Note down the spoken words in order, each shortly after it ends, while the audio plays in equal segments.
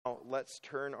let's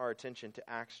turn our attention to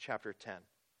Acts chapter 10.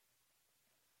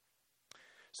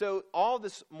 So all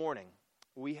this morning,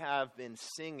 we have been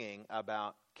singing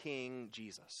about King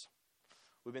Jesus.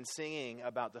 We've been singing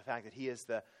about the fact that he is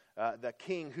the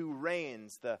king who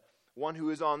reigns, the one who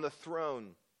is on the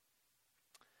throne.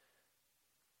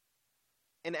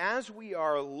 And as we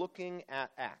are looking at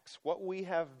Acts, what we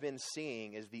have been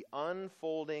seeing is the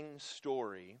unfolding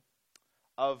story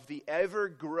of the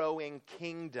ever-growing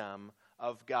kingdom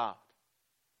of God.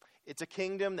 It's a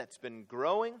kingdom that's been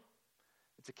growing.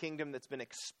 It's a kingdom that's been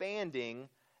expanding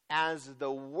as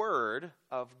the word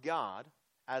of God,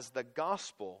 as the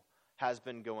gospel has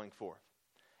been going forth.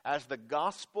 As the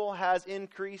gospel has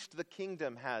increased, the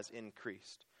kingdom has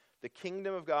increased. The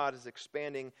kingdom of God is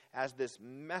expanding as this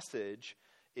message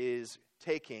is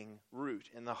taking root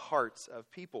in the hearts of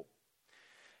people.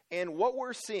 And what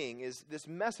we're seeing is this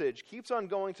message keeps on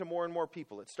going to more and more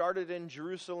people. It started in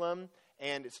Jerusalem,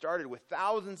 and it started with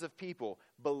thousands of people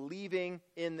believing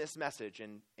in this message.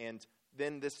 And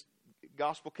then this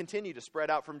gospel continued to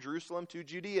spread out from Jerusalem to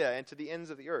Judea and to the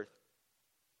ends of the earth.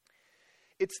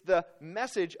 It's the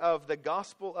message of the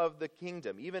gospel of the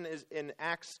kingdom. Even as in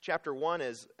Acts chapter 1,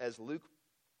 as Luke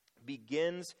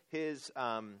begins his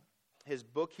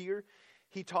book here,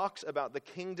 he talks about the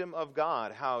kingdom of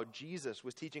God, how Jesus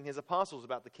was teaching his apostles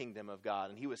about the kingdom of God,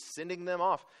 and he was sending them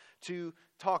off to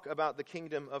talk about the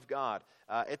kingdom of God.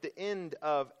 At the end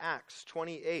of Acts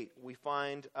 28, we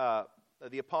find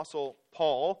the apostle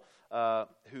Paul,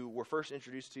 who we're first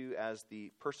introduced to as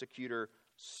the persecutor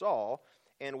Saul.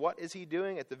 And what is he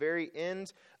doing? At the very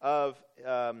end of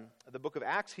the book of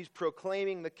Acts, he's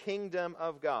proclaiming the kingdom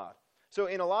of God. So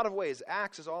in a lot of ways,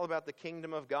 Acts is all about the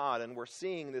kingdom of God, and we're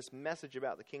seeing this message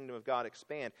about the kingdom of God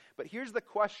expand. But here's the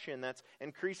question that's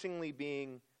increasingly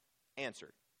being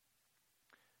answered.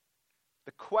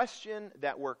 The question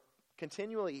that we're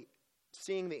continually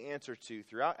seeing the answer to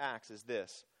throughout Acts is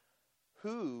this: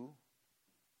 who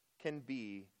can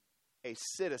be a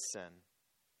citizen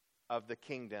of the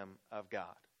kingdom of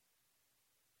God?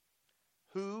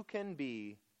 Who can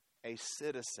be a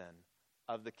citizen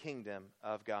of the kingdom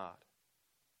of God?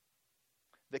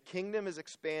 The kingdom is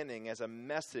expanding as a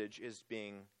message is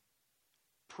being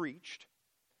preached.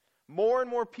 More and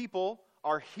more people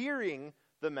are hearing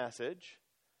the message,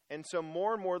 and so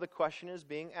more and more the question is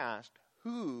being asked: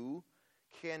 who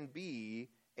can be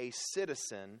a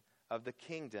citizen of the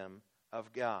kingdom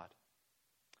of God?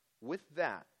 With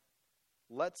that,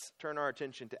 let's turn our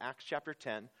attention to Acts chapter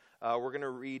 10. We're going to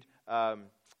read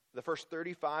the first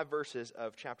 35 verses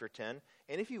of chapter 10.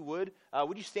 And if you would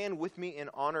you stand with me in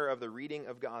honor of the reading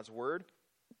of God's word?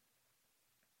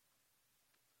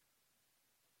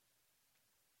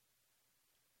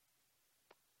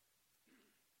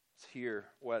 Let's hear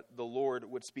what the Lord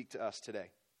would speak to us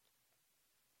today.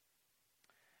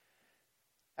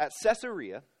 At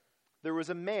Caesarea, there was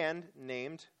a man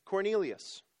named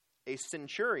Cornelius, a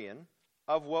centurion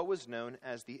of what was known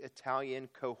as the Italian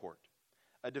cohort,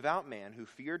 a devout man who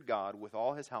feared God with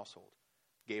all his household,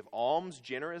 gave alms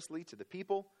generously to the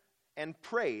people, and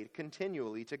prayed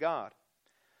continually to God.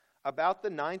 About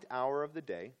the 9th hour of the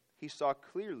day, he saw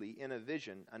clearly in a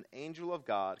vision an angel of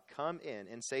God come in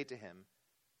and say to him,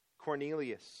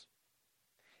 "Cornelius."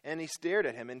 And he stared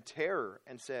at him in terror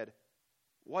and said,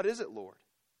 "What is it, Lord?"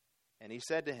 And he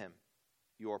said to him,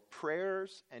 "Your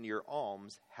prayers and your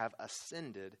alms have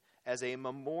ascended as a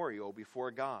memorial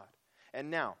before God. And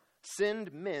now,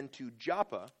 send men to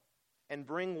Joppa and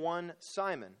bring one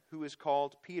Simon, who is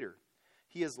called Peter.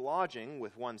 He is lodging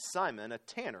with one Simon, a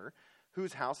tanner,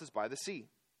 whose house is by the sea."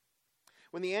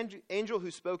 When the angel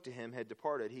who spoke to him had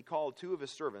departed, he called 2 of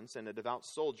his servants and a devout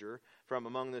soldier from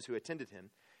among those who attended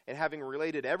him, and having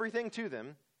related everything to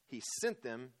them, he sent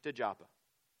them to Joppa.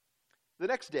 The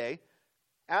next day,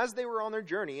 as they were on their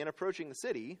journey and approaching the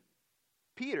city,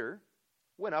 Peter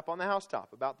went up on the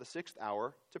housetop about the 6th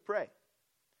hour to pray.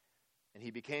 And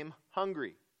he became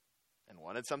hungry and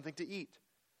wanted something to eat.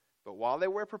 But while they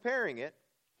were preparing it,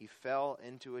 he fell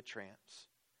into a trance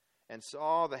and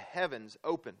saw the heavens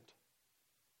opened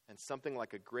and something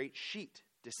like a great sheet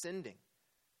descending,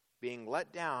 being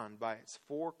let down by its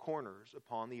 4 corners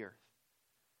upon the earth.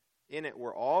 In it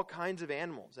were all kinds of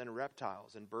animals and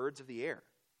reptiles and birds of the air.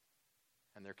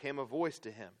 And there came a voice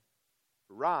to him,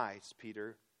 "Rise,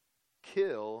 Peter,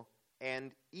 kill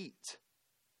and eat."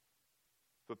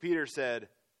 But Peter said,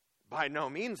 "By no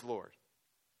means, Lord,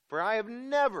 for I have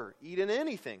never eaten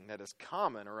anything that is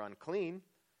common or unclean."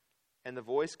 And the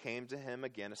voice came to him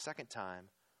again a second time,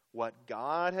 "What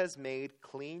God has made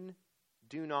clean,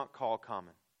 do not call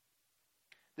common."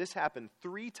 This happened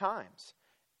 3 times,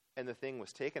 and the thing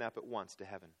was taken up at once to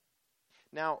heaven.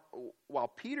 Now, while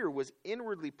Peter was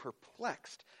inwardly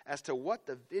perplexed as to what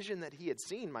the vision that he had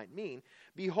seen might mean,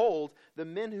 behold, the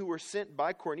men who were sent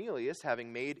by Cornelius,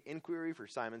 having made inquiry for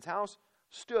Simon's house,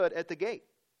 stood at the gate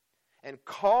and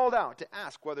called out to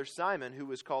ask whether Simon, who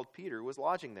was called Peter, was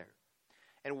lodging there.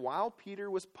 And while Peter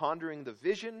was pondering the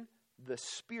vision, the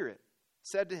Spirit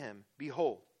said to him,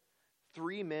 Behold,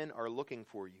 3 men are looking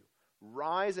for you.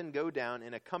 Rise and go down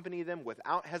and accompany them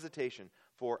without hesitation,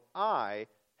 for I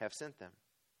have sent them.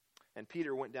 And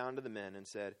Peter went down to the men and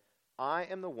said, I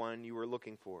am the one you are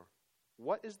looking for.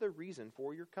 What is the reason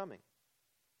for your coming?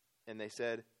 And they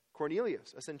said,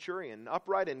 Cornelius, a centurion, an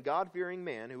upright and God-fearing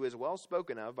man who is well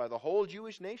spoken of by the whole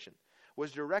Jewish nation,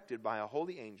 was directed by a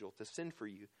holy angel to send for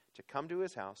you to come to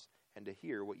his house and to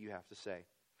hear what you have to say.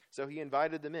 So he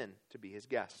invited them in to be his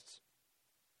guests.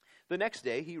 The next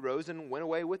day he rose and went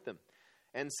away with them,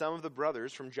 and some of the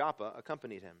brothers from Joppa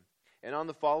accompanied him. And on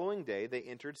the following day they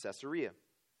entered Caesarea.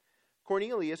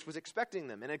 Cornelius was expecting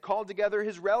them and had called together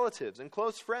his relatives and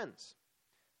close friends.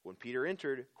 When Peter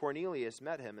entered, Cornelius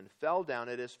met him and fell down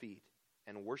at his feet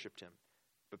and worshipped him.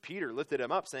 But Peter lifted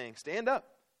him up, saying, Stand up,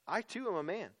 I too am a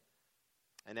man.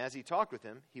 And as he talked with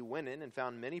him, he went in and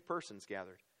found many persons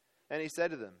gathered. And he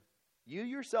said to them, You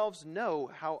yourselves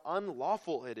know how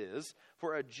unlawful it is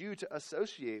for a Jew to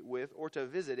associate with or to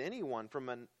visit anyone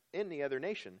from any other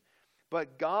nation.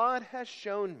 But God has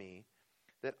shown me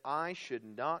that I should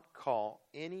not call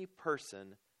any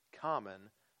person common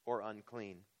or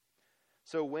unclean.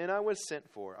 So when I was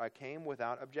sent for, I came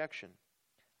without objection.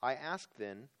 I asked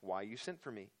then why you sent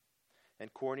for me.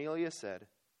 And Cornelius said,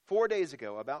 4 days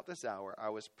ago, about this hour, I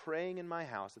was praying in my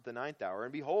house at the 9th hour,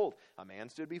 and behold, a man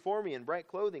stood before me in bright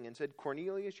clothing and said,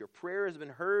 Cornelius, your prayer has been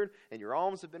heard, and your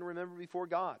alms have been remembered before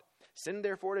God. Send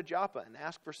therefore to Joppa and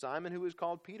ask for Simon, who is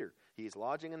called Peter. He is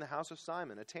lodging in the house of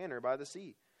Simon, a tanner by the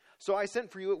sea. So I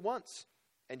sent for you at once,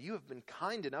 and you have been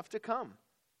kind enough to come.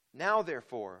 Now,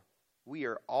 therefore, we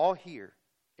are all here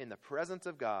in the presence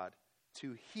of God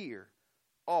to hear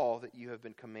all that you have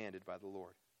been commanded by the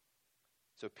Lord.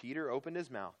 So Peter opened his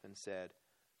mouth and said,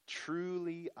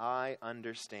 Truly I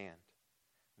understand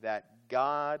that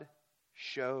God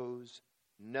shows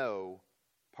no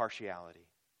partiality.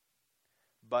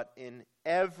 But in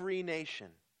every nation,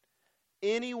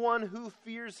 anyone who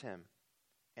fears him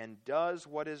and does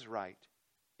what is right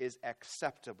is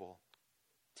acceptable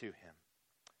to him.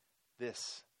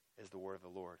 This is the word of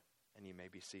the Lord, and you may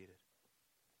be seated.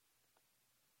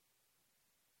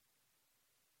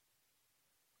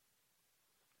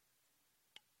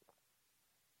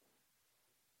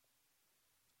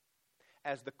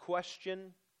 As the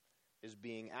question is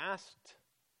being asked,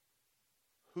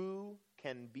 who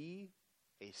can be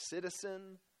a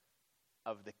citizen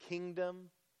of the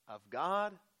kingdom of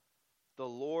God? The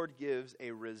Lord gives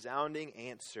a resounding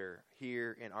answer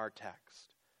here in our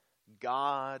text.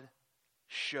 God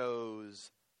shows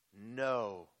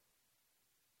no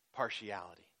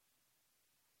partiality.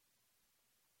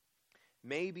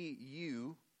 Maybe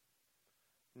you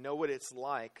know what it's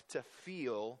like to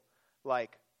feel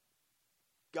like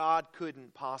God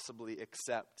couldn't possibly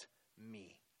accept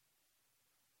me.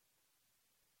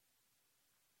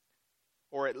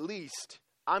 Or at least,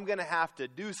 I'm going to have to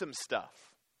do some stuff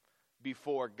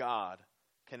before God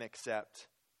can accept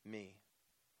me.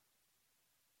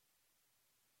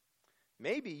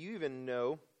 Maybe you even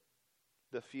know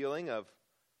the feeling of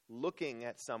looking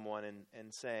at someone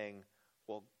and saying,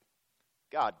 well,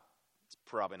 God is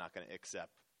probably not going to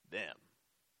accept them.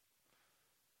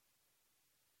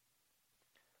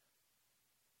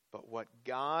 But what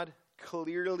God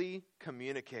clearly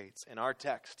communicates in our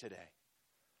text today,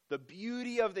 the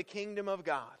beauty of the kingdom of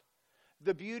God,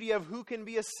 the beauty of who can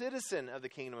be a citizen of the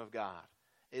kingdom of God,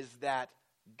 is that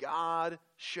God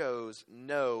shows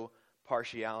no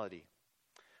partiality.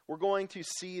 We're going to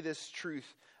see this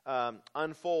truth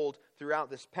unfold throughout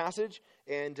this passage,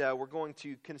 and we're going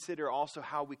to consider also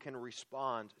how we can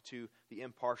respond to the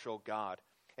impartial God.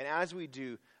 And as we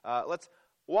do, let's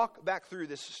walk back through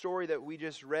this story that we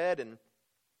just read and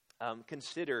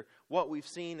consider what we've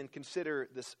seen and consider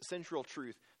this central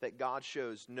truth that God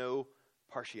shows no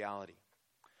partiality.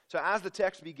 So as the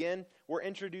text begins, we're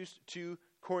introduced to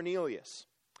Cornelius.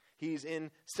 He's in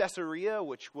Caesarea,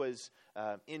 which was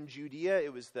in Judea.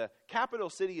 It was the capital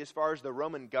city as far as the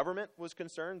Roman government was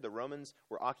concerned. The Romans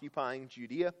were occupying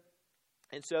Judea.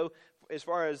 And so as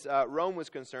far as Rome was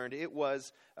concerned, it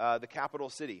was the capital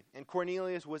city. And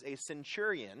Cornelius was a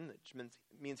centurion, which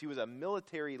means he was a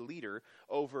military leader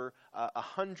over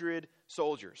 100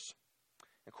 soldiers.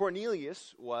 And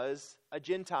Cornelius was a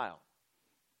Gentile.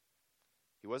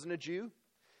 He wasn't a Jew,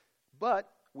 but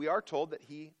we are told that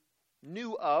he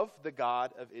knew of the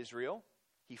God of Israel.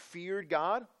 He feared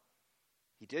God.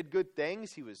 He did good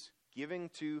things. He was giving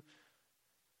to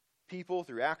people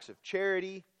through acts of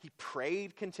charity. He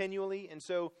prayed continually. And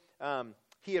so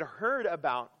he had heard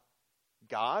about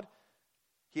God.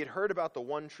 He had heard about the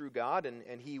one true God,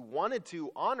 and he wanted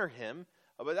to honor him,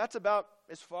 but that's about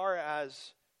as far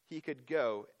as he could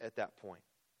go at that point.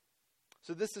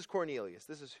 So this is Cornelius.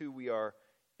 This is who we are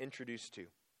introduced to.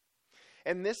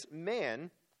 And this man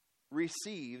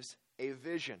receives a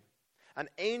vision. An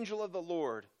angel of the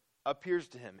Lord appears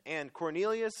to him, and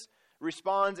Cornelius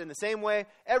responds in the same way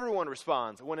everyone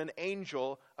responds when an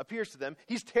angel appears to them.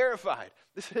 He's terrified.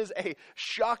 This is a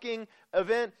shocking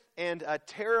event and a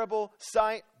terrible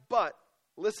sight, but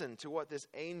listen to what this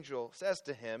angel says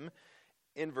to him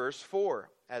in verse 4.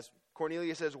 As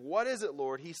Cornelius says, "What is it,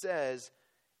 Lord?" He says,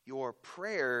 "Your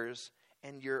prayers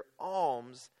and your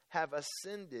alms have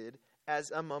ascended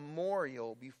as a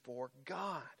memorial before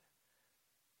God."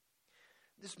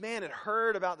 This man had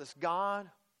heard about this God.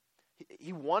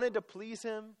 He wanted to please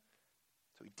him,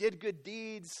 so he did good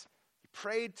deeds. He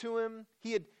prayed to him.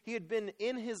 He had been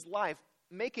in his life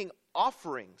making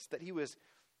offerings that he was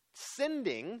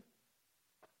sending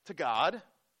to God.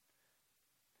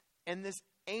 And this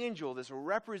angel, this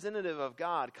representative of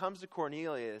God, comes to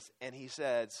Cornelius and he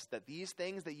says that these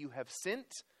things that you have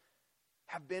sent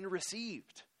have been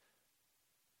received.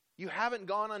 You haven't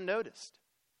gone unnoticed.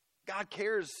 God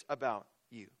cares about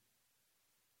you.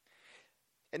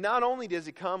 And not only does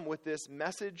he come with this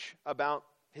message about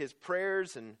his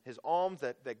prayers and his alms,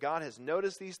 that God has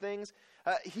noticed these things,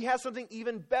 he has something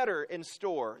even better in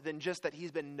store than just that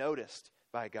he's been noticed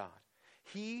by God.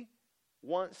 He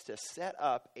wants to set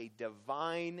up a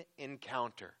divine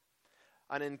encounter,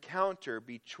 an encounter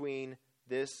between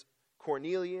this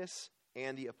Cornelius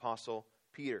and the Apostle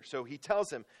Peter. So he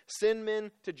tells him, send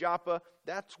men to Joppa.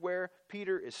 That's where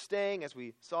Peter is staying, as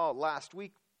we saw last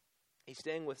week. He's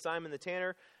staying with Simon the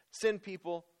tanner. Send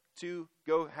people to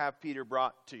go have Peter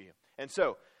brought to you. And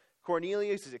so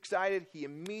Cornelius is excited. He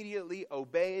immediately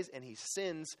obeys, and he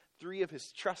sends 3 of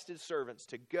his trusted servants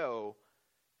to go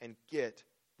and get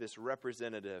this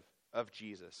representative of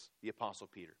Jesus, the Apostle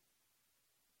Peter.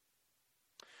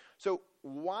 So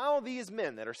while these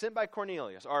men that are sent by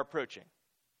Cornelius are approaching,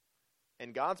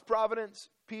 in God's providence,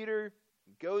 Peter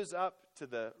goes up to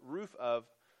the roof of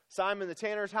Simon the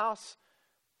tanner's house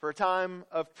for a time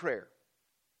of prayer.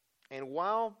 And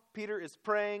while Peter is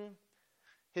praying,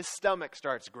 his stomach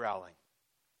starts growling.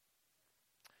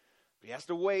 He has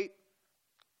to wait.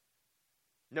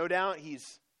 No doubt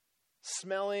he's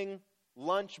smelling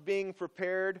lunch being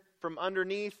prepared from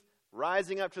underneath,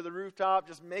 rising up to the rooftop,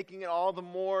 just making it all the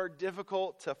more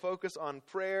difficult to focus on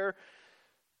prayer.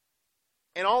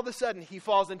 And all of a sudden, he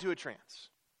falls into a trance.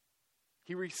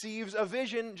 He receives a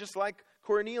vision just like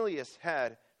Cornelius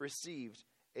had received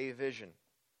a vision.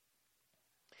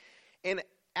 And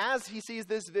as he sees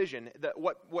this vision,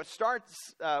 what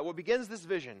begins this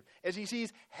vision is he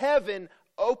sees heaven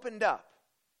opened up.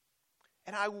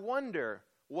 And I wonder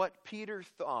what Peter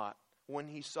thought when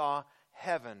he saw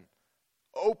heaven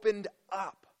opened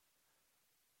up.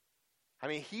 I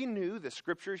mean, he knew the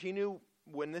scriptures. He knew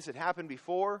when this had happened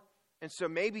before. And so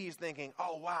maybe he's thinking,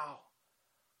 oh, wow,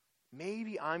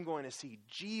 maybe I'm going to see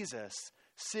Jesus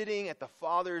sitting at the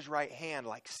Father's right hand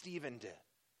like Stephen did.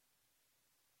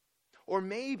 Or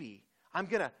maybe I'm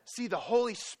going to see the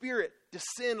Holy Spirit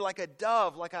descend like a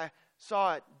dove, like I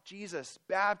saw at Jesus'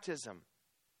 baptism.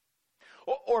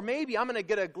 Or maybe I'm going to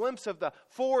get a glimpse of the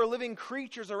 4 living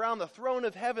creatures around the throne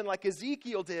of heaven like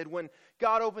Ezekiel did when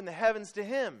God opened the heavens to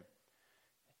him.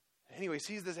 Anyway, he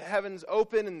sees this heavens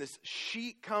open and this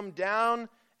sheet come down,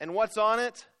 and what's on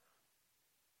it?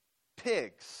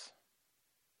 Pigs.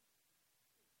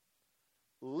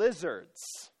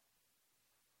 Lizards.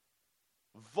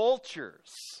 Vultures.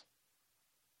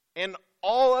 And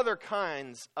all other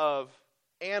kinds of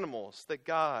animals that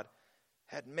God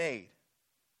had made.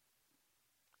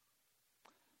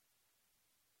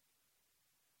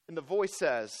 And the voice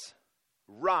says,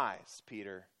 "Rise,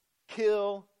 Peter,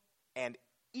 kill and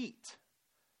eat."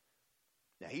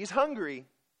 Now he's hungry,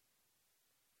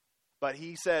 but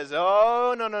he says,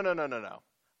 oh, no.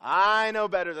 I know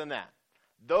better than that.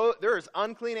 Though there's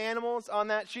unclean animals on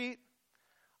that sheet,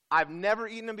 I've never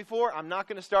eaten them before. I'm not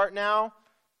going to start now.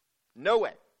 No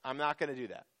way. I'm not going to do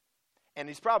that. And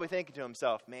he's probably thinking to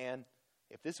himself, man,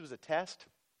 if this was a test,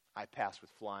 I passed with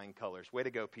flying colors. Way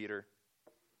to go, Peter.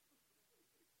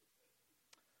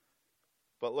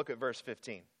 But look at verse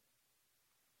 15.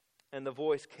 And the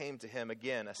voice came to him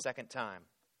again a second time.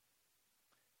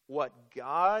 What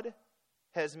God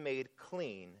has made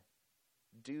clean,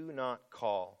 do not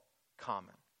call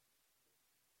common.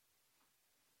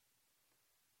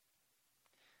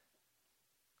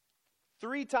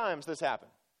 Three times this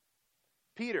happened.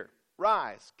 Peter,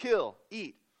 rise, kill,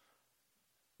 eat.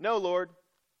 No, Lord,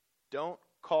 don't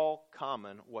call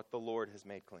common what the Lord has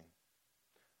made clean.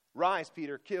 Rise,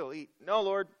 Peter, kill, eat. No,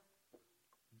 Lord,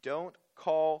 don't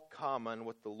call common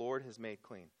what the Lord has made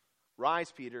clean.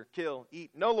 Rise, Peter, kill,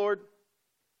 eat. No, Lord,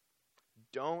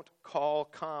 don't call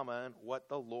common what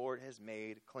the Lord has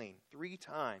made clean. Three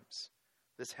times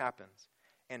this happens.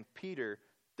 And Peter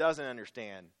doesn't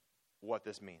understand what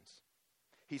this means.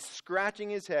 He's scratching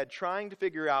his head, trying to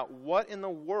figure out what in the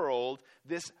world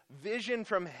this vision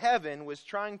from heaven was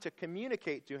trying to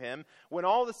communicate to him, when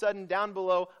all of a sudden down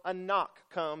below a knock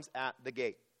comes at the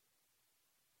gate.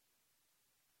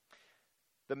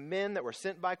 The men that were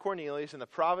sent by Cornelius in the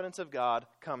providence of God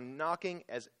come knocking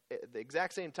at the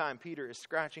exact same time Peter is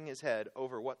scratching his head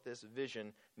over what this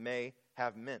vision may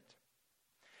have meant.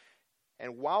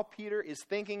 And while Peter is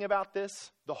thinking about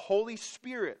this, the Holy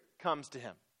Spirit comes to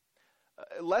him.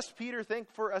 Lest Peter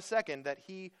think for a second that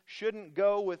he shouldn't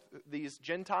go with these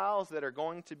Gentiles that are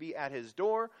going to be at his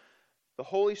door, the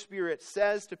Holy Spirit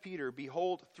says to Peter,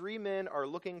 "Behold, 3 men are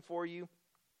looking for you.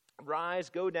 Rise,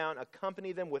 go down,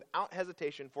 accompany them without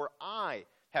hesitation, for I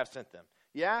have sent them."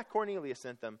 Yeah, Cornelius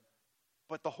sent them,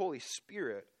 but the Holy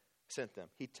Spirit sent them.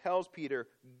 He tells Peter,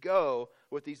 go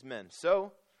with these men.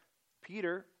 So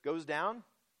Peter goes down,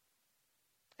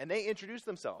 and they introduce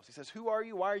themselves. He says, "Who are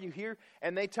you? Why are you here?"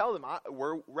 And they tell them,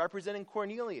 "We're representing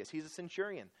Cornelius. He's a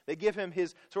centurion." They give him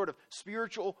his sort of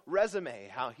spiritual resume,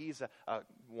 how he's a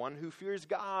one who fears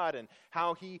God, and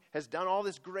how he has done all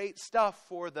this great stuff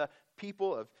for the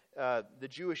people of the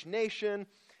Jewish nation.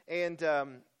 And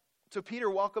so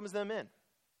Peter welcomes them in.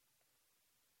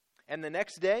 And the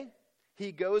next day,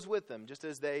 he goes with them, just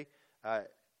as they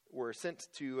were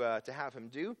sent to have him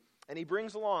do. And he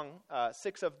brings along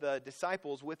 6 of the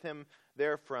disciples with him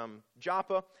there from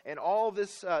Joppa. And all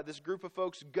this group of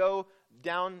folks go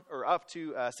down or up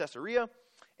to Caesarea,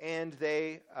 and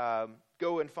they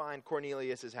go and find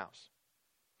Cornelius' house.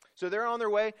 So they're on their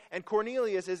way, and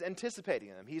Cornelius is anticipating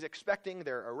them. He's expecting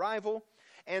their arrival.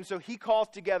 And so he calls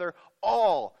together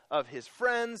all of his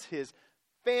friends, his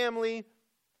family.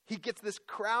 He gets this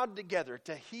crowd together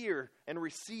to hear and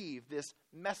receive this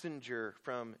messenger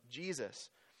from Jesus.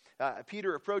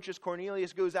 Peter approaches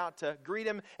Cornelius, goes out to greet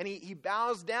him, and he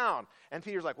bows down. And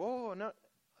Peter's like, "Whoa, no,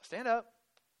 stand up.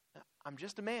 I'm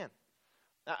just a man."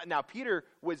 Now, Peter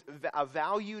was a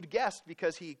valued guest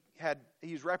because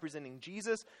he's representing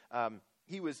Jesus.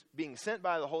 He was being sent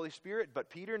by the Holy Spirit, but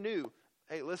Peter knew,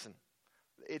 hey, listen,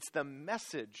 it's the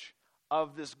message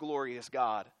of this glorious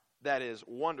God that is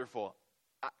wonderful.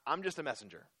 I'm just a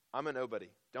messenger. I'm a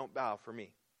nobody. Don't bow for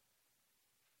me.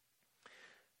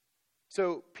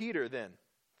 So Peter then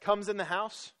comes in the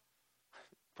house,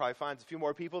 probably finds a few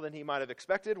more people than he might have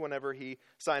expected whenever he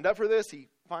signed up for this. He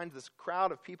finds this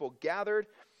crowd of people gathered,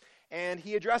 and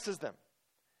he addresses them.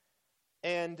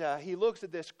 And he looks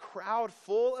at this crowd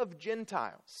full of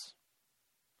Gentiles,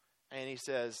 and he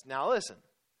says, "Now listen,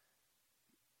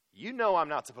 you know I'm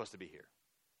not supposed to be here.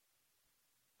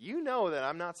 You know that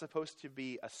I'm not supposed to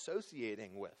be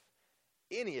associating with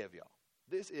any of y'all.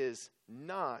 This is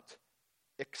not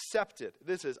accepted.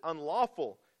 This is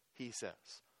unlawful," he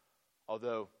says.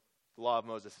 Although the law of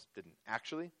Moses didn't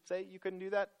actually say you couldn't do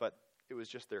that, but it was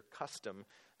just their custom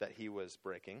that he was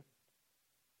breaking.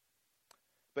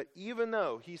 But even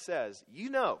though he says, you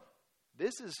know,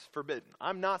 this is forbidden.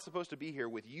 I'm not supposed to be here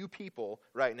with you people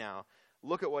right now.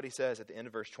 Look at what he says at the end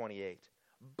of verse 28.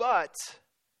 "But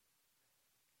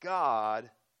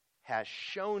God has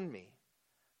shown me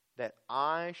that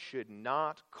I should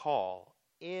not call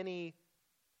any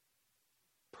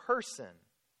person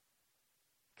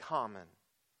common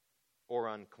or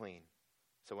unclean.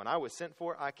 So when I was sent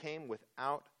for, I came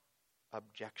without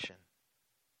objection."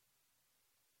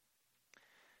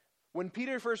 When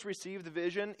Peter first received the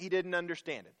vision, he didn't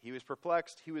understand it. He was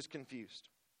perplexed. He was confused.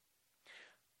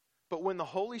 But when the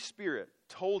Holy Spirit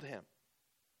told him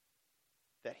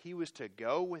that he was to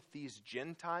go with these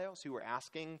Gentiles who were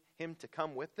asking him to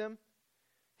come with them,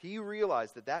 he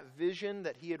realized that that vision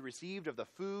that he had received of the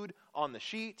food on the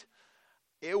sheet,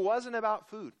 it wasn't about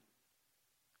food.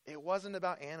 It wasn't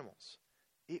about animals.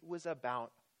 It was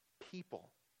about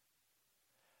people.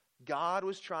 God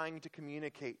was trying to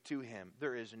communicate to him,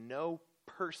 there is no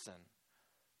person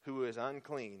who is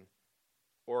unclean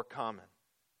or common.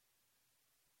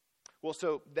 Well,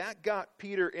 so that got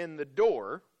Peter in the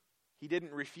door. He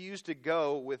didn't refuse to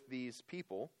go with these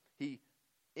people. He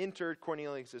entered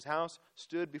Cornelius' house,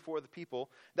 stood before the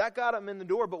people. That got him in the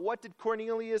door, but what did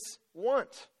Cornelius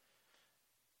want?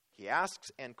 He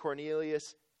asks, and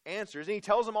Cornelius answers, and he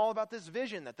tells him all about this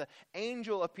vision that the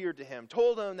angel appeared to him,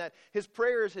 told him that his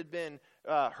prayers had been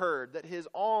heard, that his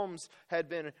alms had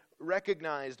been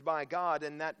recognized by God,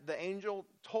 and that the angel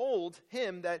told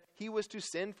him that he was to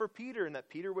send for Peter and that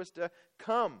Peter was to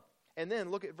come. And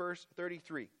then look at verse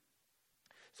 33.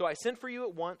 So I sent for you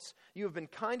at once. You have been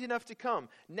kind enough to come.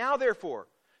 Now, therefore,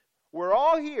 we're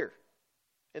all here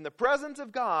in the presence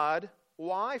of God.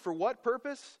 Why? For what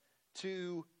purpose?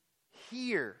 To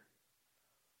hear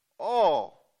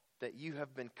all that you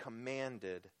have been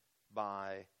commanded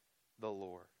by the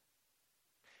Lord.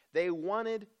 They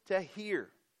wanted to hear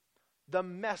the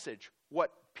message,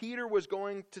 what Peter was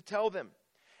going to tell them.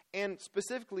 And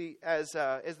specifically, as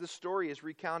the story is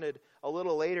recounted a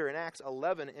little later in Acts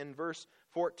 11 in verse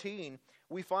 14,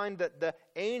 we find that the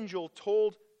angel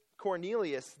told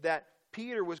Cornelius that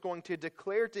Peter was going to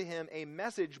declare to him a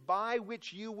message by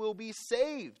which you will be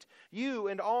saved, you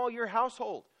and all your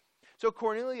household. So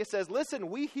Cornelius says, listen,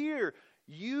 we hear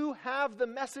you have the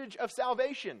message of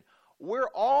salvation. We're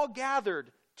all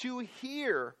gathered to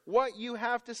hear what you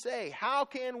have to say. How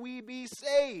can we be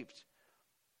saved?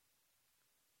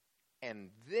 And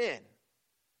then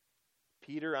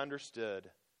Peter understood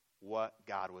what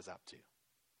God was up to.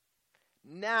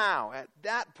 Now, at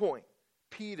that point,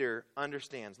 Peter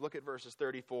understands. Look at verses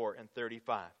 34 and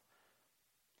 35.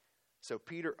 So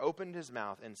Peter opened his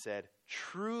mouth and said,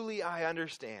 truly I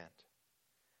understand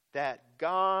that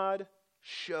God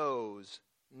shows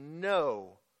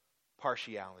no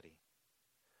partiality.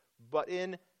 But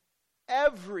in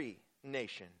every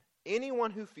nation,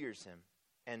 anyone who fears him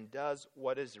and does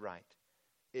what is right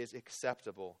is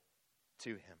acceptable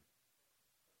to him.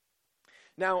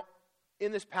 Now,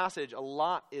 in this passage, a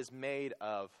lot is made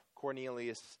of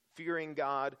Cornelius fearing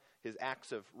God, his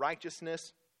acts of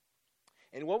righteousness.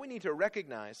 And what we need to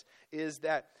recognize is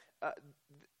that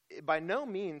by no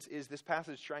means is this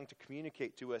passage trying to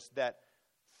communicate to us that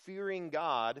fearing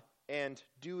God and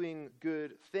doing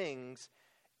good things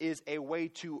is a way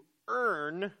to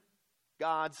earn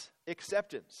God's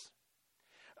acceptance.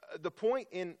 The point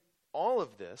in all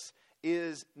of this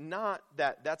is not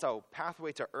that that's a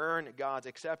pathway to earn God's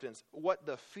acceptance. What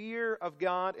the fear of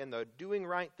God and the doing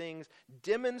right things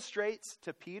demonstrates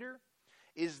to Peter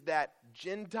is that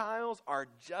Gentiles are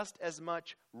just as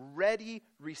much ready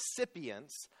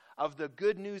recipients of the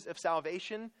good news of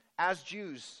salvation as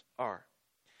Jews are.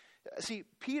 See,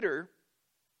 Peter,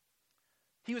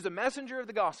 he was a messenger of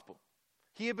the gospel.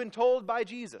 He had been told by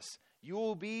Jesus, you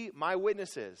will be my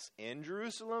witnesses in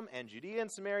Jerusalem and Judea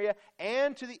and Samaria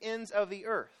and to the ends of the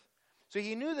earth. So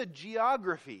he knew the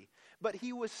geography, but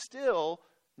he was still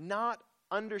not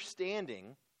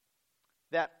understanding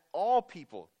that all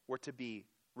people were to be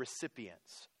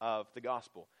recipients of the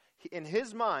gospel. In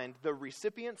his mind, the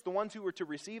recipients, the ones who were to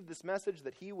receive this message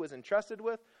that he was entrusted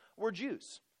with, were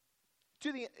Jews.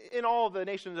 In all the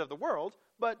nations of the world,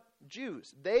 but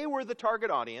Jews. They were the target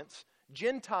audience.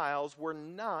 Gentiles were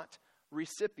not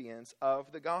recipients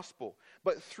of the gospel.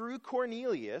 But through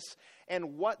Cornelius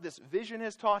and what this vision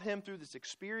has taught him through this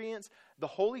experience, the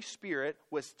Holy Spirit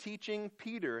was teaching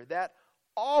Peter that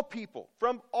all people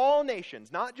from all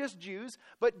nations, not just Jews,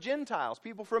 but Gentiles,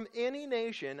 people from any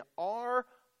nation, are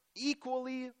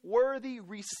equally worthy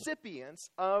recipients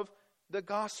of the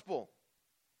gospel.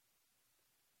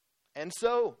 And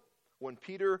so, when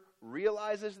Peter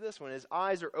realizes this, when his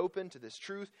eyes are open to this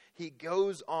truth, he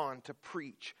goes on to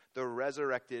preach the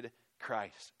resurrected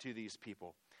Christ to these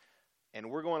people. And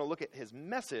we're going to look at his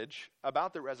message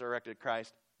about the resurrected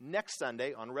Christ next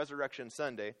Sunday, on Resurrection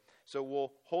Sunday. So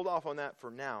we'll hold off on that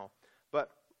for now. But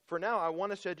for now, I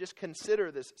want us to just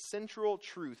consider this central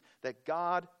truth that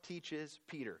God teaches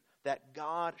Peter, that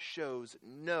God shows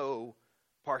no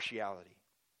partiality,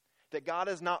 that God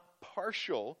is not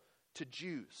partial to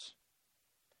Jews.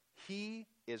 He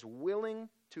is willing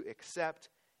to accept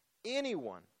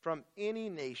anyone from any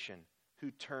nation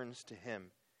who turns to him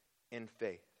in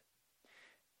faith.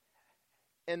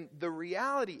 And the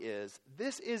reality is,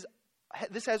 this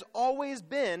has always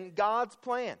been God's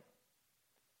plan.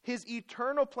 His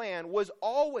eternal plan was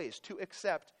always to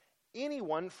accept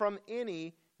anyone from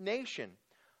any nation.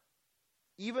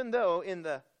 Even though in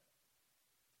the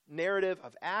narrative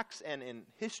of Acts and in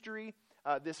history,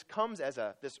 this comes as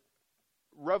this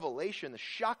revelation, the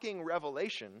shocking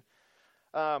revelation.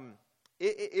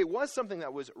 It was something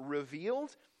that was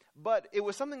revealed, but it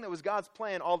was something that was God's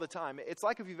plan all the time. It's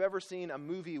like if you've ever seen a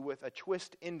movie with a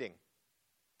twist ending.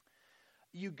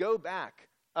 You go back,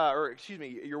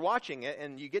 you're watching it,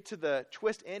 and you get to the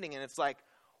twist ending, and it's like,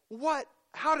 what?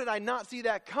 How did I not see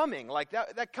that coming? Like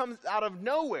that comes out of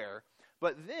nowhere.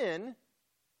 But then,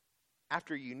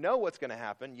 after you know what's going to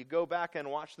happen, you go back and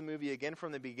watch the movie again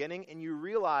from the beginning, and you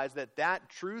realize that that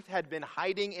truth had been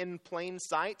hiding in plain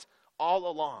sight all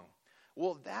along.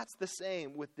 Well, that's the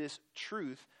same with this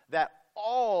truth that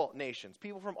all nations,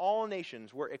 people from all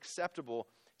nations, were acceptable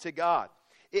to God.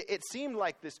 It seemed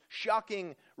like this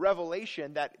shocking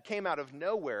revelation that came out of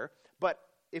nowhere, but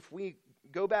if we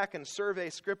go back and survey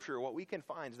Scripture, what we can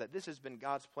find is that this has been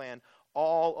God's plan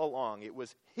all along. It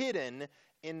was hidden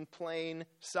in plain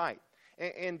sight.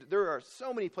 And there are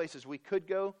so many places we could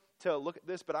go to look at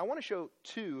this, but I want to show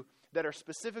two that are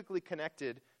specifically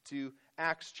connected to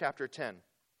Acts chapter 10.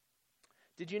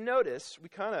 Did you notice, we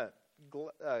kind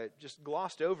of just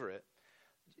glossed over it,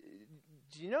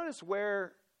 did you notice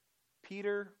where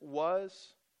Peter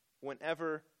was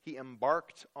whenever he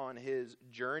embarked on his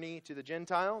journey to the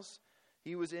Gentiles?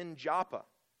 He was in Joppa.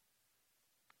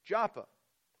 Joppa.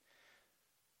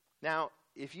 Now,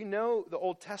 if you know the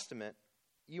Old Testament,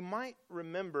 you might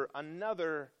remember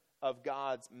another of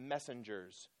God's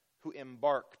messengers who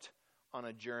embarked on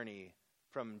a journey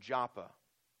from Joppa,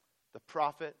 the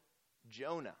prophet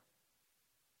Jonah.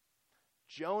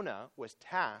 Jonah was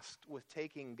tasked with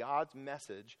taking God's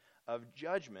message of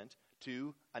judgment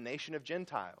to a nation of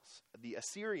Gentiles, the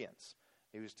Assyrians.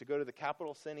 He was to go to the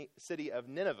capital city of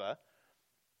Nineveh,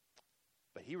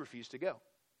 but he refused to go.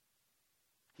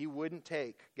 He wouldn't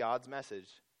take God's message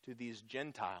to these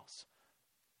Gentiles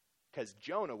because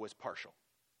Jonah was partial.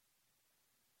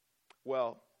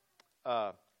 Well,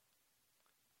 some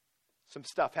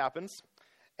stuff happens,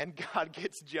 and God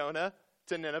gets Jonah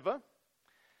to Nineveh,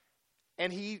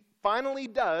 and he finally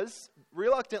does,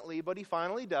 reluctantly, but he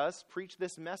finally does preach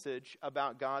this message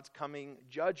about God's coming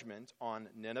judgment on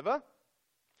Nineveh.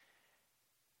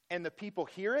 And the people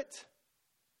hear it,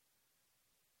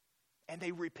 and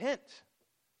they repent,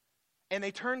 and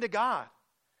they turn to God.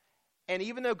 And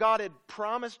even though God had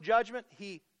promised judgment,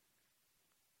 he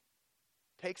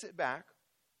takes it back.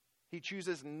 He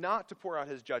chooses not to pour out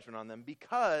his judgment on them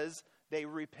because they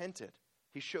repented.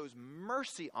 He shows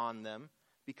mercy on them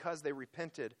because they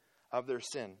repented of their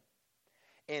sin.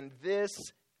 And this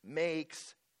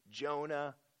makes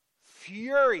Jonah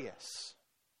furious.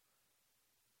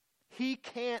 He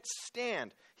can't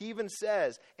stand. He even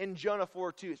says in Jonah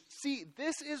 4:2, see,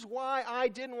 this is why I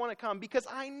didn't want to come, because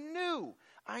I knew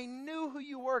who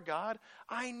you were, God.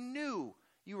 I knew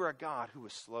you were a God who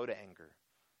was slow to anger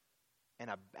and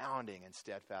abounding in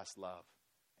steadfast love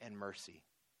and mercy.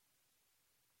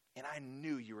 And I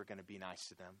knew you were going to be nice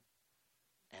to them,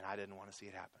 and I didn't want to see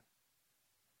it happen.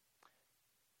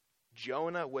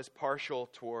 Jonah was partial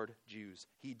toward Jews.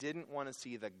 He didn't want to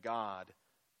see the God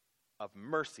of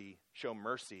mercy show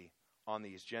mercy on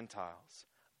these Gentiles.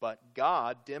 But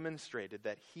God demonstrated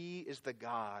that he is the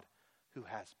God who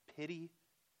has pity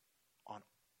on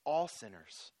all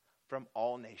sinners from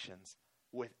all nations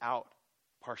without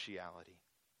partiality.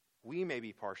 We may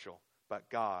be partial, but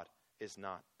God is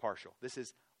not partial. This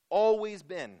has always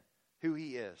been who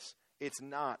he is. It's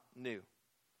not new.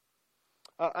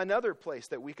 Another place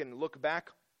that we can look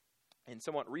back in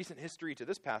somewhat recent history to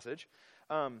this passage,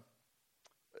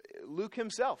 Luke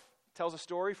himself tells a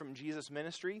story from Jesus'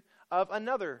 ministry of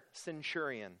another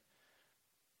centurion.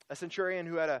 A centurion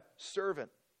who had a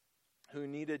servant who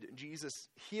needed Jesus'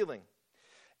 healing.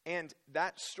 And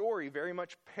that story very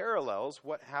much parallels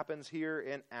what happens here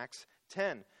in Acts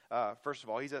 10. First of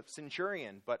all, he's a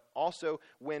centurion, but also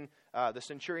when the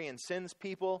centurion sends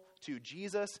people to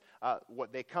Jesus,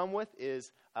 what they come with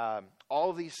is all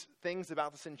of these things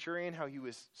about the centurion, how he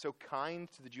was so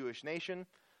kind to the Jewish nation,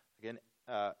 again,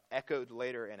 echoed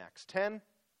later in Acts 10.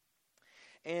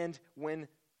 And when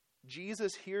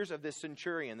Jesus hears of this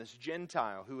centurion, this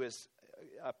Gentile who has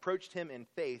approached him in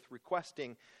faith,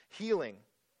 requesting healing,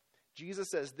 Jesus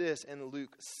says this in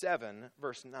Luke 7,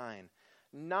 verse 9.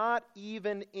 Not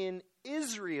even in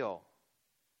Israel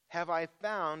have I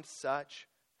found such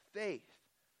faith.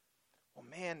 Well,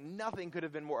 man, nothing could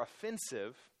have been more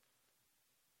offensive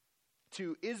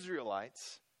to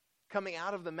Israelites coming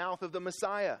out of the mouth of the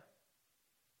Messiah.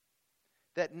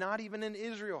 That not even in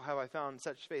Israel have I found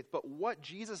such faith. But what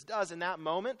Jesus does in that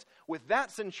moment with that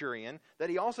centurion, that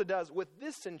he also does with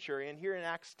this centurion here in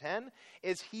Acts 10,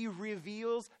 is he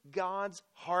reveals God's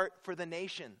heart for the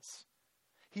nations.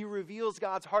 He reveals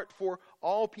God's heart for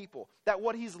all people. That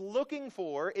what he's looking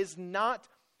for is not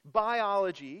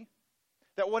biology.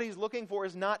 That what he's looking for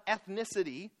is not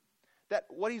ethnicity. That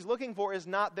what he's looking for is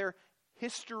not their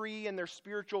history and their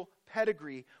spiritual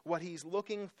pedigree. What he's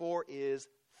looking for is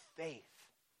faith.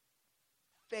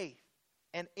 Faith.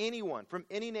 And anyone from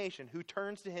any nation who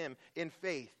turns to him in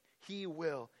faith, he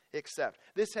will accept.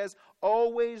 This has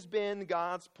always been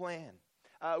God's plan.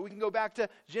 We can go back to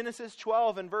Genesis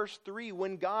 12 and verse 3,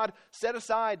 when God set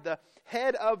aside the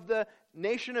head of the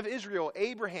nation of Israel,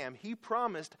 Abraham. He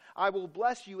promised, I will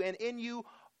bless you, and in you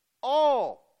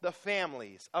all the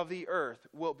families of the earth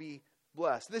will be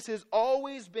blessed. This has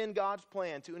always been God's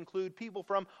plan, to include people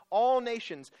from all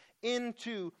nations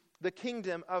into the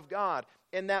kingdom of God.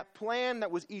 And that plan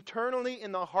that was eternally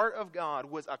in the heart of God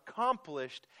was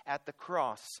accomplished at the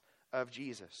cross of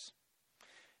Jesus.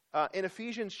 In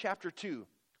Ephesians chapter 2,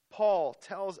 Paul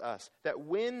tells us that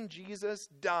when Jesus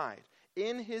died,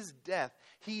 in his death,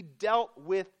 he dealt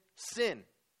with sin.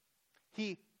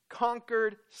 He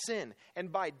conquered sin.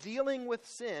 And by dealing with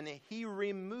sin, he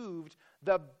removed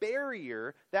the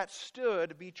barrier that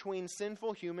stood between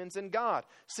sinful humans and God.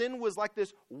 Sin was like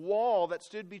this wall that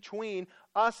stood between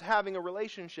us having a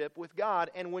relationship with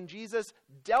God. And when Jesus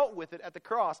dealt with it at the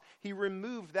cross, he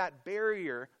removed that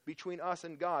barrier between us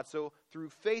and God. So through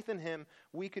faith in him,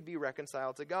 we could be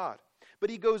reconciled to God. But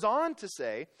he goes on to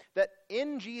say that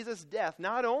in Jesus' death,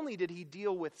 not only did he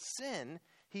deal with sin,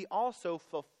 he also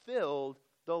fulfilled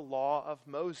the law of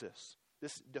Moses,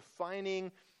 this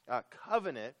defining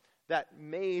covenant that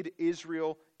made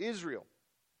Israel Israel.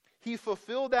 He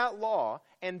fulfilled that law,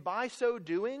 and by so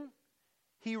doing,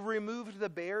 he removed the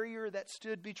barrier that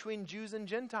stood between Jews and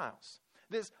Gentiles.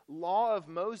 This law of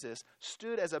Moses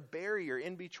stood as a barrier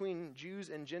in between Jews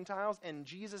and Gentiles, and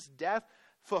Jesus' death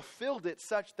fulfilled it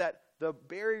such that the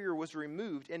barrier was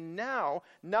removed. And now,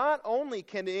 not only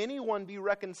can anyone be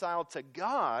reconciled to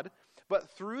God,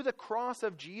 but through the cross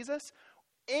of Jesus,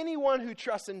 anyone who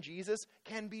trusts in Jesus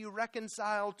can be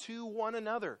reconciled to one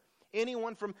another.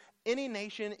 Anyone from any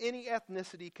nation, any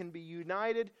ethnicity can be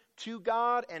united to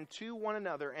God and to one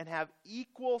another and have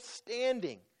equal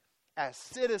standing as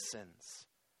citizens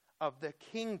of the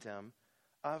kingdom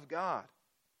of God.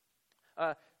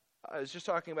 I was just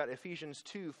talking about Ephesians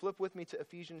 2. Flip with me to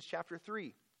Ephesians chapter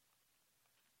 3.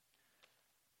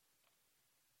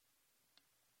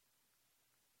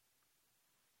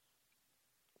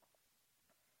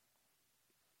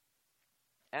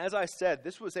 As I said,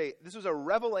 this was a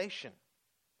revelation.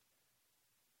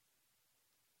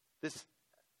 This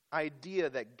idea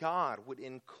that God would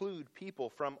include people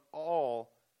from all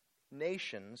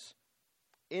nations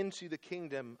into the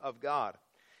kingdom of God.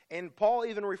 And Paul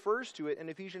even refers to it in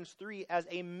Ephesians 3 as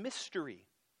a mystery,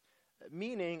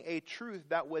 meaning a truth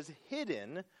that was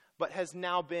hidden but has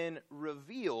now been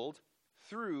revealed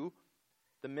through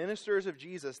the ministers of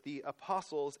Jesus, the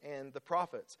apostles and the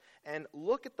prophets. And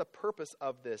look at the purpose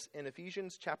of this in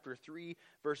Ephesians chapter 3,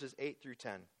 verses 8 through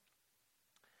 10.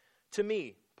 To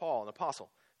me, Paul, an apostle,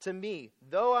 to me,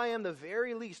 though I am the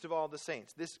very least of all the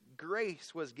saints, this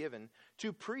grace was given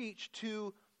to preach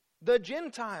to the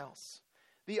Gentiles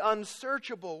the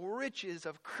unsearchable riches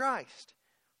of Christ,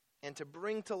 and to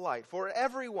bring to light for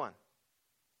everyone,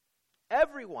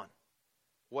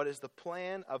 what is the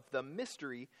plan of the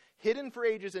mystery hidden for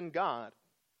ages in God,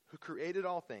 who created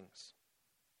all things,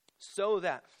 so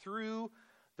that through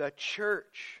the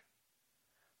church,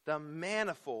 the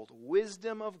manifold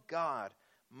wisdom of God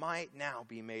might now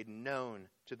be made known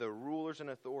to the rulers and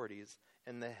authorities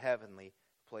in the heavenly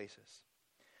places.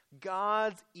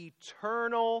 God's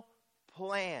eternal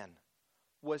plan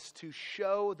was to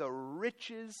show the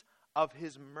riches of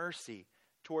his mercy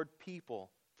toward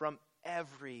people from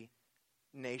every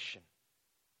nation.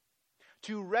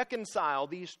 To reconcile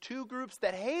these two groups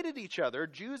that hated each other,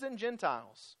 Jews and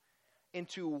Gentiles,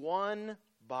 into one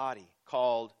body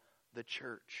called the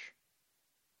church.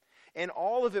 And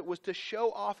all of it was to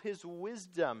show off his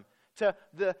wisdom to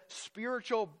the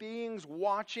spiritual beings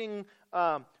watching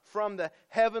from the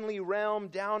heavenly realm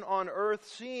down on earth,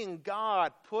 seeing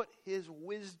God put his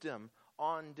wisdom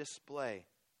on display.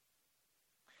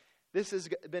 This has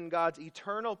been God's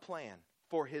eternal plan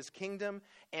for his kingdom,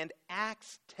 and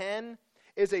Acts 10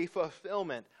 is a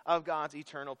fulfillment of God's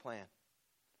eternal plan.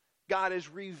 God is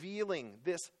revealing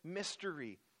this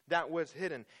mystery that was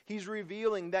hidden. He's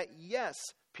revealing that,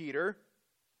 yes, Peter,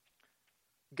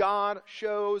 God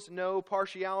shows no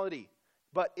partiality,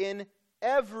 but in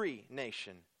every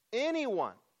nation,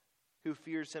 anyone who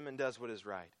fears him and does what is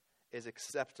right is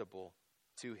acceptable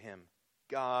to him.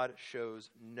 God shows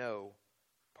no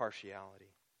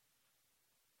partiality.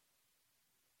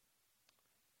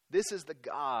 This is the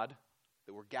God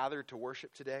that we're gathered to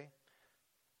worship today.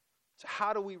 So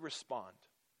how do we respond?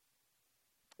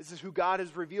 This is who God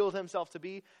has revealed himself to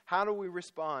be. How do we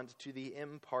respond to the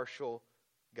impartial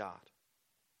God?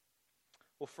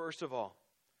 Well, first of all,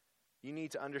 you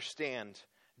need to understand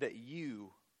that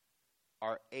you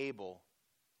are able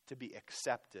to be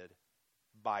accepted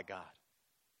by God.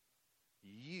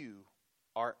 You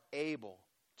are able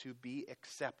to be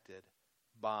accepted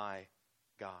by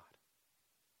God.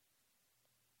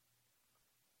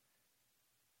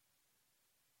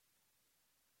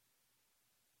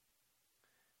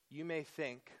 You may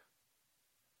think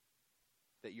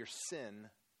that your sin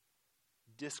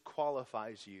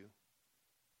disqualifies you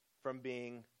from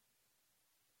being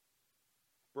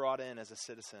brought in as a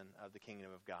citizen of the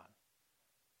kingdom of God.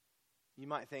 You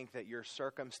might think that your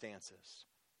circumstances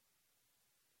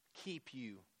keep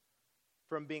you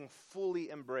from being fully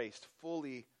embraced,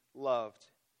 fully loved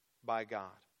by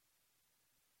God.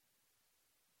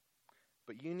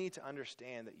 But you need to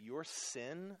understand that your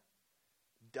sin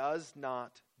does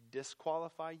not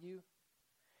disqualify you.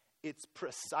 It's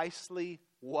precisely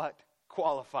what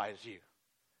qualifies you.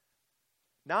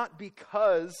 Not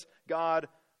because God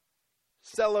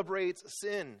celebrates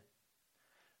sin,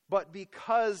 but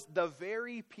because the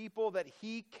very people that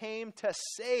he came to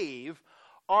save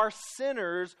are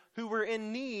sinners who were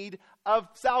in need of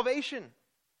salvation.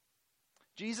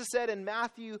 Jesus said in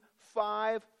Matthew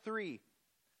 5:3,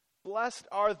 "Blessed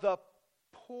are the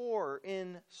poor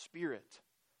in spirit,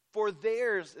 for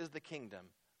theirs is the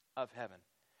kingdom of heaven."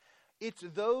 It's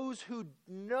those who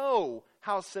know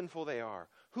how sinful they are,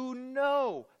 who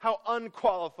know how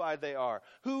unqualified they are,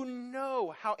 who know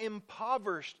how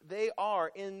impoverished they are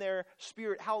in their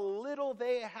spirit, how little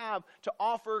they have to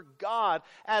offer God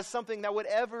as something that would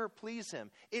ever please him.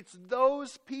 It's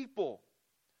those people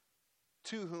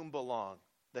to whom belong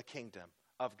the kingdom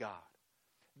of God.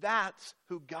 That's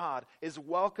who God is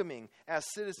welcoming as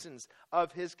citizens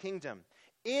of his kingdom.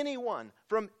 Anyone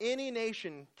from any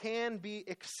nation can be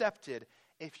accepted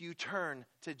if you turn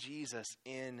to Jesus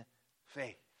in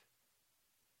faith.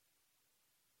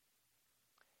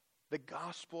 The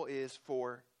gospel is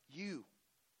for you.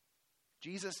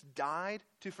 Jesus died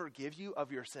to forgive you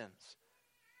of your sins.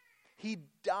 He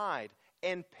died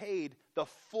and paid the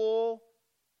full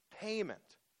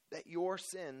payment that your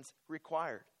sins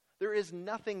required. There is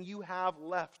nothing you have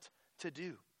left to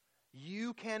do.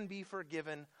 You can be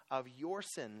forgiven of your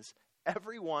sins,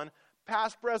 everyone,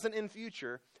 past, present, and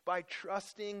future, by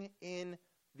trusting in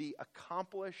the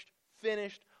accomplished,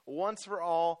 finished, once for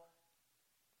all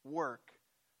work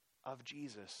of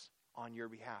Jesus on your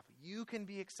behalf. You can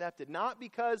be accepted, not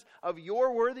because of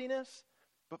your worthiness,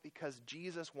 but because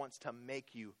Jesus wants to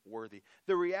make you worthy.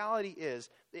 The reality is,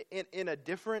 in a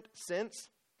different sense,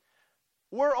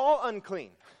 we're all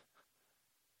unclean.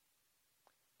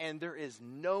 And there is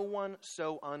no one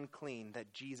so unclean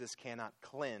that Jesus cannot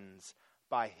cleanse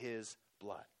by his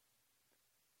blood.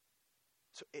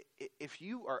 So if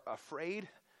you are afraid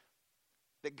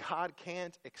that God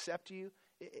can't accept you,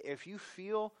 if you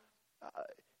feel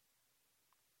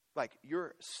like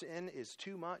your sin is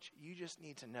too much, you just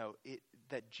need to know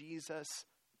that Jesus'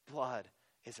 blood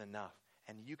is enough.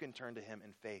 And you can turn to him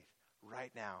in faith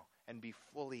right now and be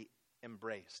fully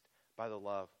embraced by the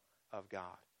love of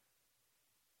God.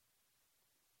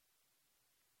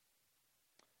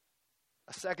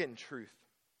 A second truth,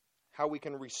 how we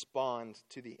can respond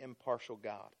to the impartial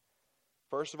God.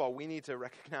 First of all, we need to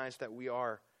recognize that we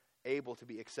are able to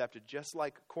be accepted. Just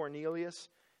like Cornelius,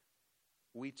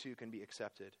 we too can be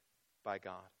accepted by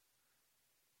God.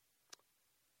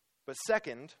 But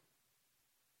second,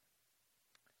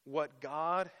 what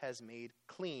God has made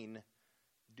clean,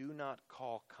 do not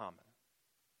call common.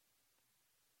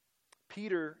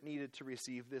 Peter needed to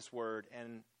receive this word,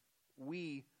 and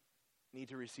we need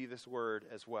to receive this word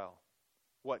as well.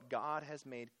 What God has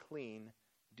made clean,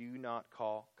 do not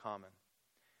call common.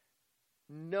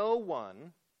 No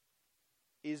one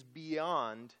is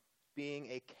beyond being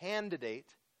a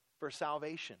candidate for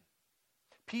salvation.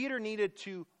 Peter needed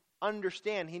to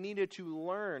understand, he needed to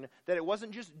learn that it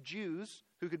wasn't just Jews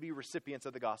who could be recipients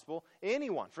of the gospel.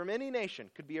 Anyone from any nation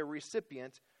could be a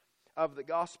recipient of the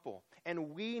gospel.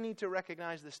 And we need to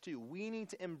recognize this too. We need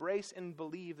to embrace and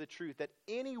believe the truth that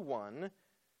anyone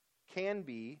can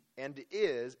be and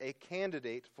is a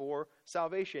candidate for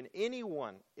salvation.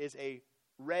 Anyone is a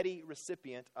ready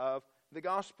recipient of the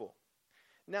gospel.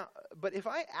 Now, but if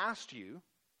I asked you,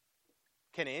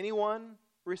 can anyone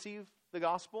receive the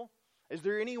gospel? Is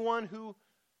there anyone who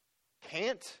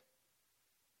can't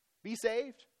be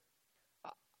saved?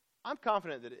 I'm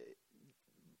confident that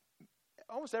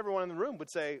almost everyone in the room would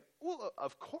say, well,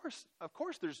 of course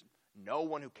there's no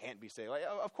one who can't be saved. Like,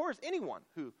 of course, anyone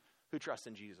who trusts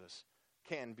in Jesus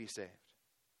can be saved.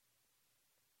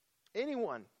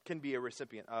 Anyone can be a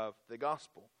recipient of the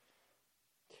gospel.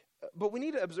 But we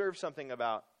need to observe something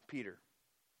about Peter.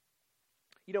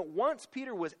 You know, once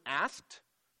Peter was asked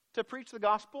to preach the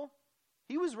gospel,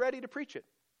 he was ready to preach it.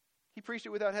 He preached it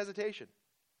without hesitation.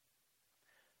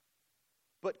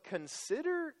 But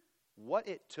consider what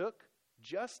it took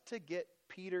just to get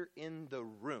Peter in the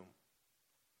room.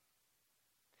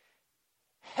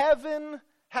 Heaven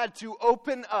had to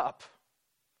open up.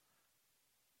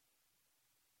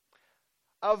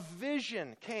 A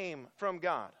vision came from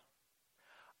God.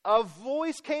 A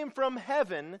voice came from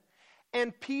heaven,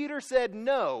 and Peter said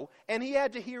no, and he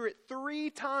had to hear it 3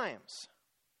 times.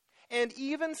 And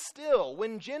even still,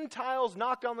 when Gentiles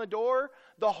knocked on the door,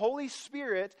 the Holy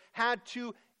Spirit had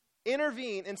to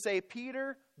intervene and say,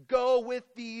 Peter, go with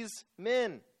these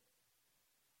men.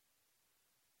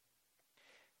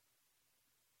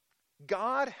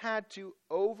 God had to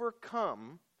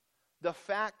overcome the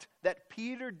fact that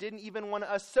Peter didn't even want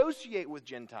to associate with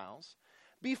Gentiles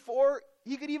before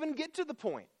he could even get to the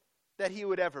point that he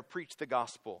would ever preach the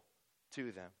gospel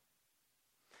to them.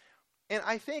 And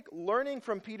I think learning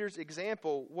from Peter's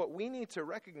example, what we need to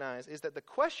recognize is that the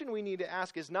question we need to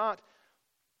ask is not,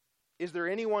 is there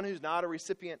anyone who's not a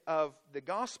recipient of the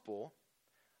gospel?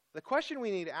 The question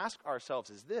we need to ask ourselves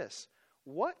is this: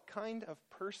 what kind of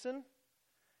person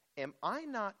am I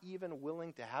not even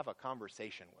willing to have a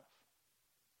conversation with?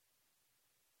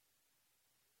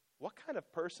 What kind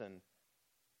of person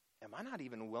am I not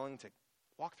even willing to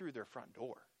walk through their front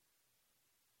door?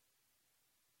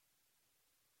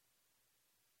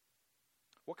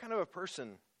 What kind of a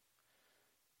person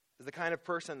is the kind of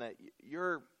person that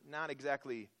you're not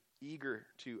exactly eager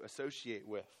to associate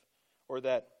with, or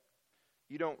that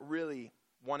you don't really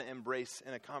want to embrace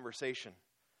in a conversation?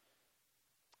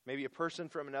 Maybe a person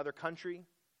from another country,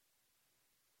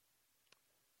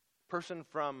 a person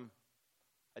from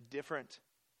a different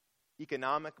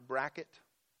economic bracket,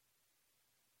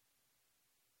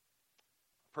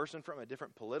 a person from a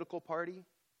different political party,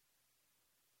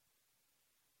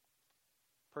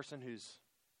 a person who's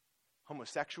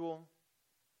homosexual,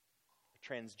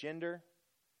 transgender.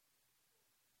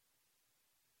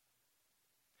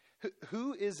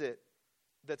 Who is it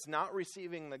that's not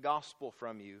receiving the gospel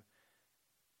from you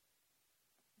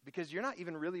because you're not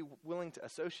even really willing to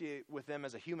associate with them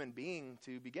as a human being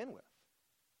to begin with?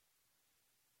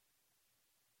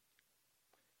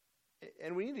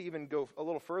 And we need to even go a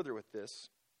little further with this.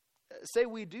 Say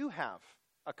we do have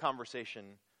a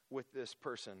conversation with this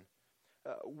person.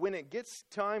 When it gets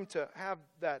time to have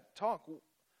that talk,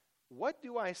 what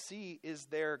do I see is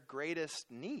their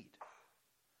greatest need?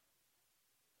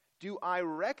 Do I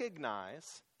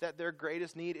recognize that their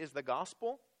greatest need is the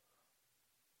gospel?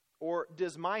 Or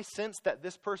does my sense that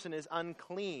this person is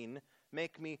unclean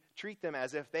make me treat them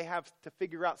as if they have to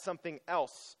figure out something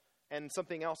else, and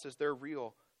something else is their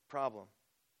real problem?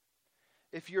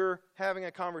 If you're having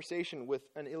a conversation with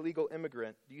an illegal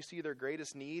immigrant, do you see their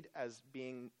greatest need as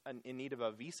being in need of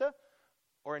a visa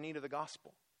or in need of the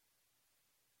gospel?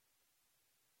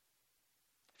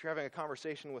 If you're having a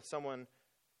conversation with someone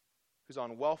who's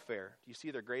on welfare, do you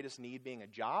see their greatest need being a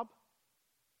job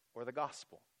or the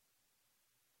gospel?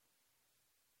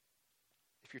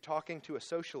 If you're talking to a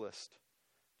socialist,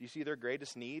 do you see their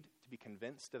greatest need to be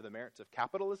convinced of the merits of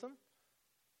capitalism,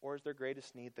 or is their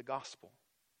greatest need the gospel?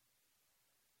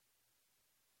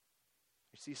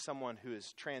 You see someone who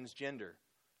is transgender,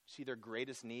 see their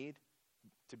greatest need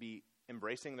to be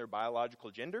embracing their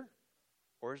biological gender,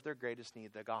 or is their greatest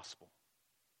need the gospel?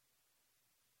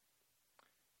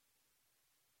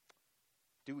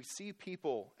 Do we see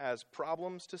people as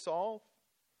problems to solve,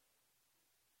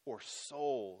 or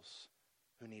souls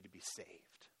who need to be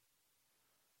saved?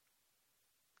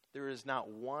 There is not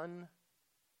one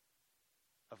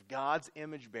of God's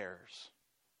image bearers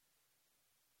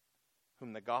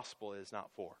whom the gospel is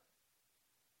not for.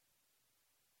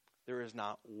 There is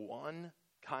not one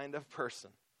kind of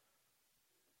person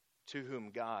to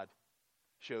whom God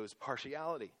shows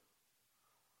partiality.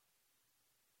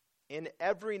 In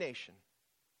every nation,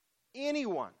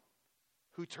 anyone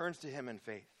who turns to him in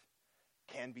faith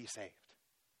can be saved.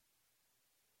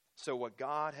 So what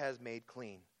God has made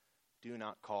clean, do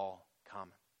not call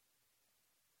common.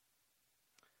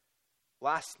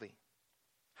 Lastly,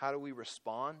 how do we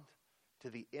respond to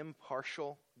the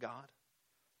impartial God?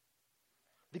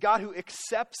 The God who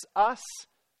accepts us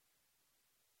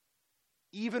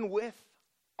even with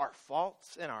our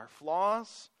faults and our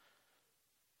flaws.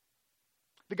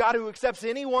 The God who accepts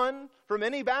anyone from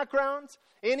any background,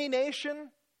 any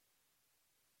nation.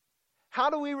 How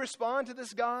do we respond to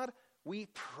this God? We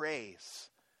praise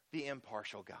the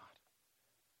impartial God.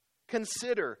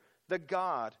 Consider the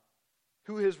God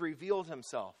who has revealed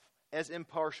himself as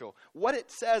impartial. What it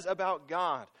says about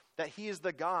God, that he is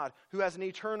the God who has an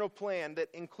eternal plan that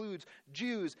includes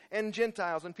Jews and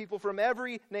Gentiles and people from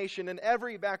every nation and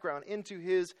every background into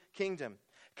his kingdom.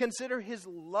 Consider his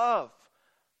love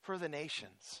for the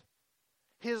nations,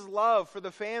 his love for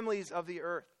the families of the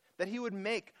earth, that he would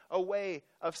make a way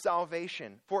of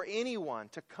salvation for anyone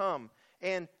to come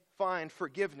and find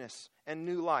forgiveness and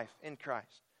new life in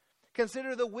Christ.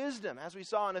 Consider the wisdom, as we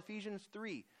saw in Ephesians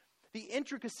 3, the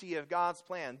intricacy of God's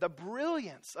plan, the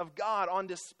brilliance of God on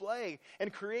display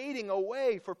and creating a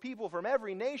way for people from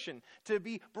every nation to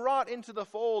be brought into the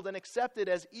fold and accepted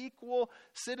as equal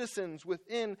citizens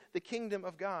within the kingdom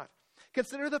of God.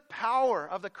 Consider the power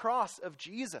of the cross of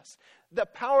Jesus, the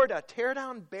power to tear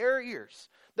down barriers,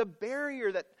 the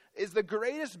barrier that is the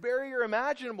greatest barrier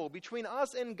imaginable between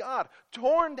us and God,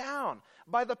 torn down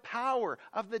by the power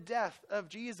of the death of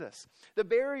Jesus. The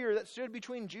barrier that stood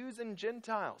between Jews and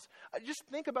Gentiles. Just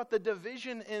think about the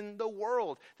division in the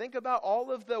world. Think about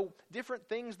all of the different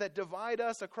things that divide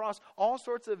us across all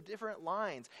sorts of different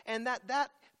lines. And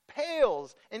that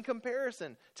pales in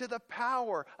comparison to the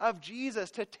power of Jesus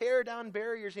to tear down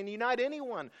barriers and unite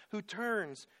anyone who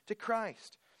turns to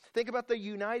Christ. Think about the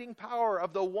uniting power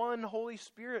of the one Holy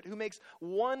Spirit who makes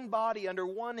one body under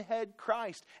one head,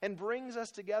 Christ, and brings us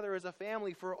together as a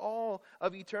family for all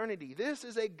of eternity. This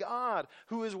is a God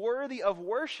who is worthy of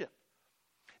worship.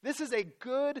 This is a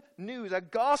good news, a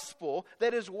gospel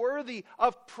that is worthy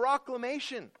of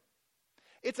proclamation.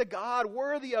 It's a God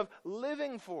worthy of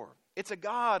living for. It's a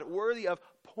God worthy of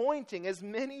pointing as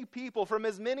many people from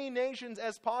as many nations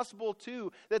as possible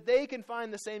to, that they can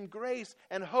find the same grace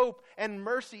and hope and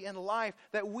mercy and life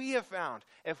that we have found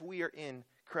if we are in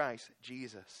Christ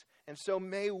Jesus. And so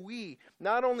may we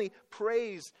not only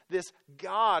praise this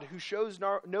God who shows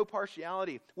no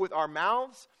partiality with our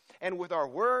mouths and with our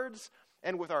words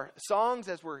and with our songs,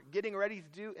 as we're getting ready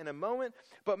to do in a moment,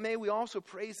 but may we also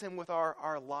praise him with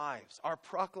our lives, our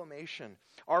proclamation,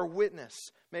 our witness.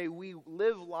 May we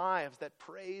live lives that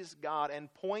praise God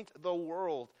and point the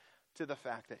world to the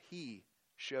fact that he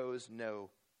shows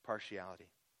no partiality.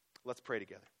 Let's pray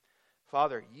together.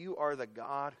 Father, you are the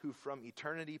God who from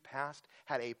eternity past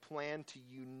had a plan to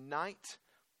unite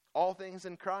all things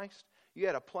in Christ. You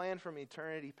had a plan from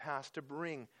eternity past to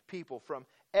bring people from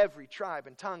every tribe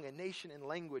and tongue and nation and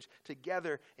language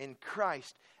together in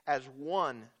Christ as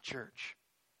one church.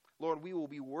 Lord, we will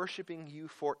be worshiping you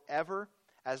forever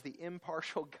as the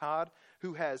impartial God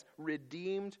who has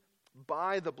redeemed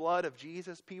by the blood of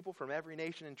Jesus people from every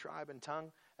nation and tribe and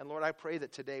tongue. And Lord, I pray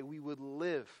that today we would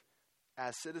live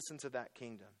as citizens of that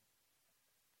kingdom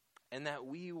and that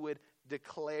we would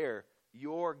declare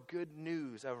your good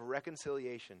news of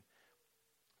reconciliation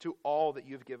to all that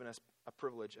you've given us a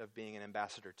privilege of being an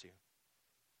ambassador to.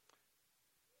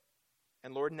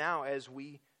 And Lord, now as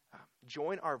we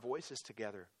join our voices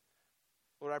together,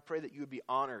 Lord, I pray that you would be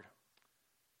honored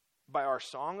by our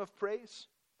song of praise.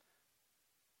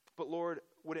 But Lord,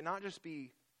 would it not just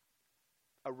be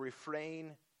a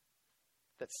refrain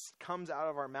that comes out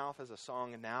of our mouth as a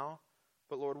song now,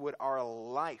 but Lord, would our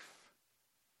life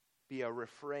be a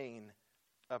refrain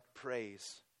of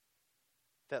praise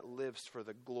that lives for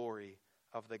the glory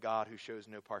of the God who shows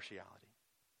no partiality.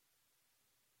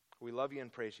 We love you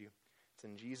and praise you. It's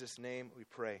in Jesus' name we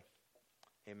pray.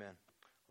 Amen.